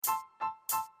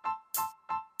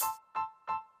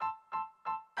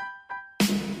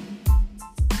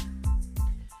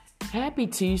Happy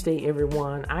Tuesday,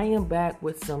 everyone. I am back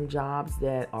with some jobs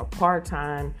that are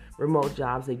part-time remote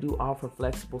jobs. They do offer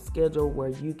flexible schedule where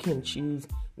you can choose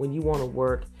when you want to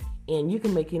work, and you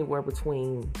can make anywhere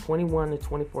between $21 to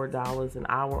 $24 an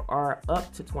hour or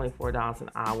up to $24 an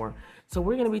hour. So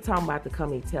we're going to be talking about the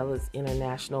company TELUS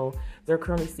International. They're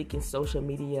currently seeking social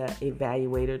media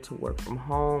evaluator to work from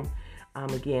home.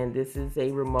 Again, this is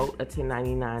a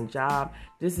 1099 job.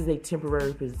 This is a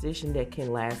temporary position that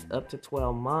can last up to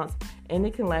 12 months, and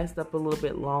it can last up a little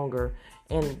bit longer.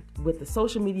 And with the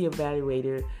social media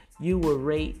evaluator, you will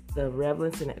rate the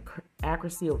relevance and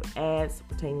accuracy of ads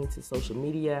pertaining to social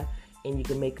media, and you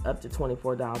can make up to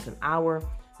 $24 an hour.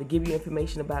 To give you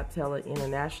information about TELUS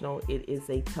International, it is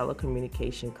a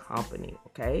telecommunication company,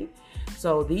 okay?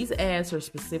 So these ads are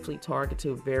specifically targeted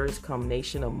to various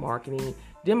combination of marketing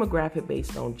demographic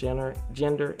based on gender,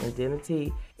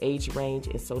 identity, age range,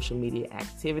 and social media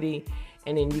activity.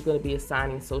 And then you're going to be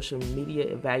assigning social media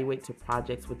evaluate to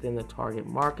projects within the target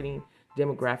marketing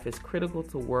demographics critical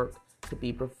to work to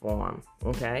be performed,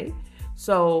 okay?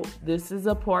 So this is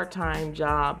a part-time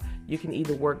job. You can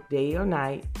either work day or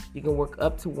night. You can work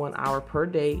up to 1 hour per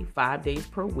day, 5 days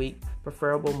per week,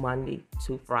 preferable Monday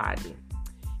to Friday.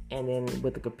 And then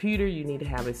with the computer, you need to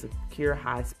have a secure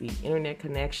high-speed internet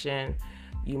connection.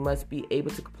 You must be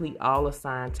able to complete all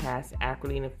assigned tasks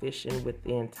accurately and efficient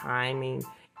within timing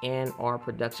and or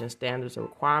production standards or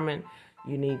requirement.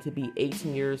 You need to be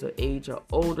 18 years of age or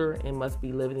older and must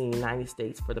be living in the United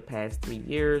States for the past 3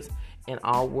 years, and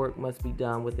all work must be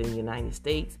done within the United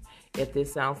States. If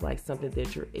this sounds like something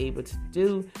that you're able to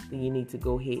do, then you need to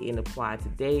go ahead and apply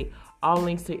today. All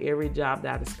links to every job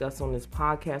that I discuss on this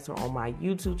podcast are on my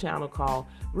YouTube channel called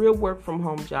Real Work From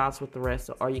Home Jobs with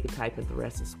Theresa, or you can type in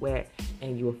Theresa Sweat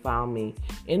and you will find me.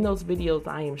 In those videos,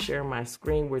 I am sharing my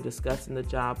screen. We're discussing the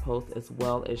job post as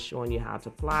well as showing you how to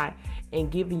apply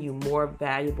and giving you more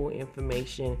valuable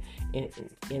information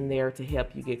in there to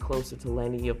help you get closer to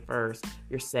landing your first,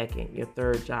 your second, your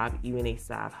third job, even a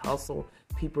side hustle.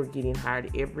 People are getting hired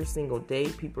every single day.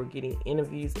 People are getting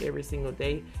interviews every single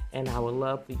day, and I would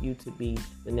love for you to be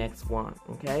the next one,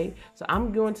 okay? So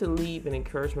I'm going to leave an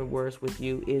encouragement words with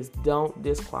you is don't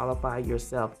disqualify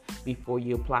yourself before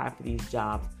you apply for these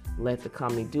jobs. Let the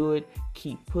company do it.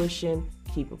 Keep pushing,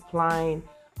 keep applying,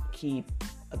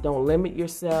 don't limit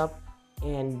yourself,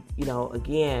 and,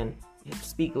 again,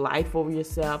 speak life over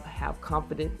yourself, have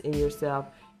confidence in yourself,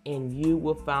 and you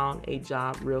will find a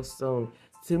job real soon.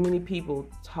 Too many people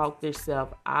talk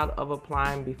themselves out of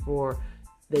applying before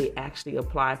they actually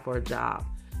apply for a job.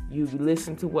 You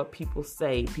listen to what people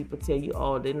say. People tell you,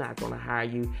 oh, they're not going to hire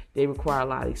you. They require a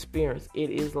lot of experience.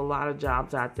 It is a lot of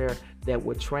jobs out there that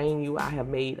will train you. I have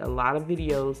made a lot of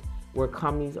videos where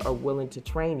companies are willing to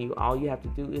train you. All you have to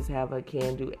do is have a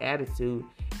can-do attitude,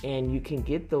 and you can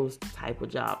get those type of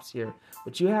jobs here.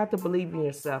 But you have to believe in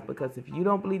yourself, because if you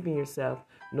don't believe in yourself,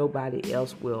 nobody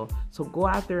else will. So go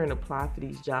out there and apply for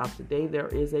these jobs. Today there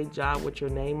is a job with your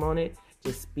name on it.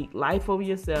 Just speak life over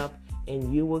yourself,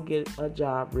 and you will get a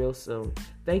job real soon.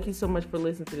 Thank you so much for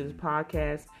listening to this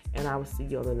podcast, and I will see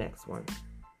you on the next one.